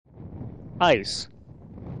ice.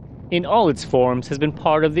 In all its forms, has been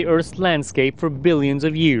part of the Earth's landscape for billions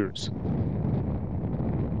of years.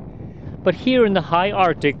 But here in the high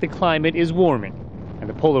Arctic, the climate is warming, and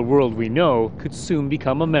the polar world we know could soon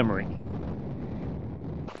become a memory.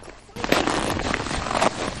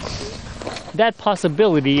 That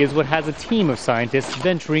possibility is what has a team of scientists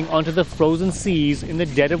venturing onto the frozen seas in the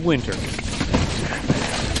dead of winter.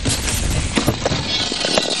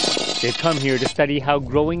 They've come here to study how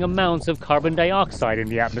growing amounts of carbon dioxide in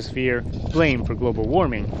the atmosphere, blamed for global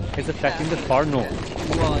warming, is affecting the far north.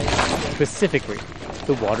 Specifically,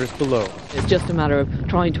 the waters below. It's just a matter of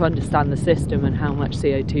trying to understand the system and how much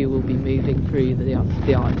CO2 will be moving through the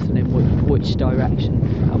ice and in which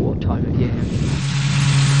direction at what time of year.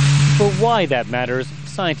 For why that matters,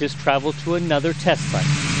 scientists travel to another test site.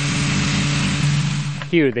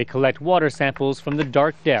 Here they collect water samples from the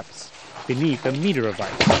dark depths, beneath a meter of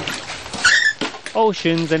ice.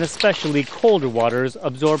 Oceans, and especially colder waters,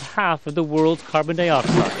 absorb half of the world's carbon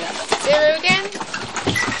dioxide. Zero again?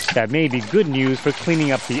 That may be good news for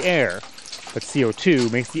cleaning up the air, but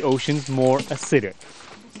CO2 makes the oceans more acidic,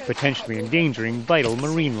 potentially endangering vital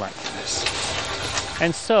marine life.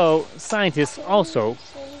 And so, scientists also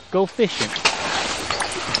go fishing.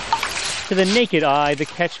 To the naked eye, the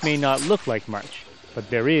catch may not look like much, but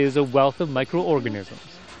there is a wealth of microorganisms.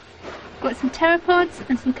 Got some pteropods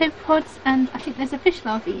and some copepods, and I think there's a fish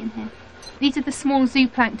larvae in here. These are the small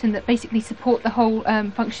zooplankton that basically support the whole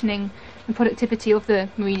functioning and productivity of the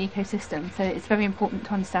marine ecosystem. So it's very important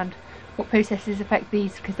to understand what processes affect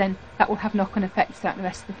these, because then that will have knock-on effects throughout the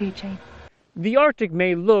rest of the food chain. The Arctic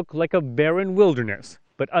may look like a barren wilderness,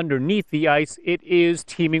 but underneath the ice it is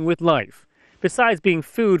teeming with life. Besides being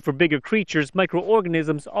food for bigger creatures,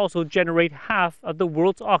 microorganisms also generate half of the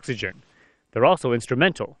world's oxygen. They're also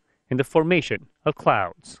instrumental in the formation of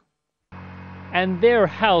clouds. And their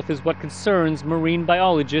health is what concerns marine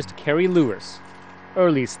biologist KERI.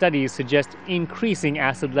 Early studies suggest increasing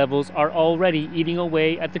acid levels are already eating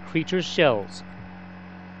away at the creature's shells.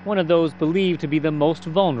 One of those believed to be the most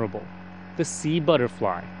vulnerable, the sea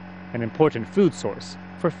butterfly, an important food source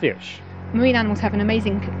for fish. Marine animals have an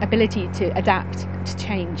amazing ability to adapt to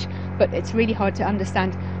change, but it's really hard to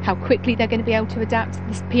understand how quickly they're going to be able to adapt.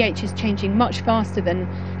 This pH is changing much faster than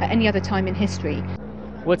at any other time in history.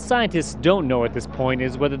 What scientists don't know at this point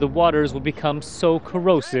is whether the waters will become so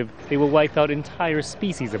corrosive they will wipe out entire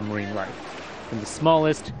species of marine life, from the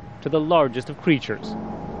smallest to the largest of creatures,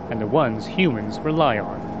 and the ones humans rely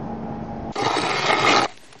on.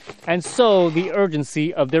 And so the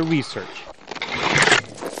urgency of their research.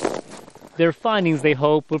 Their findings, they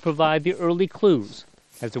hope, will provide the early clues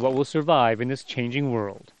as to what will survive in this changing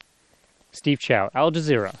world. Steve Chao, Al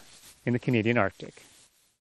Jazeera, in the Canadian Arctic.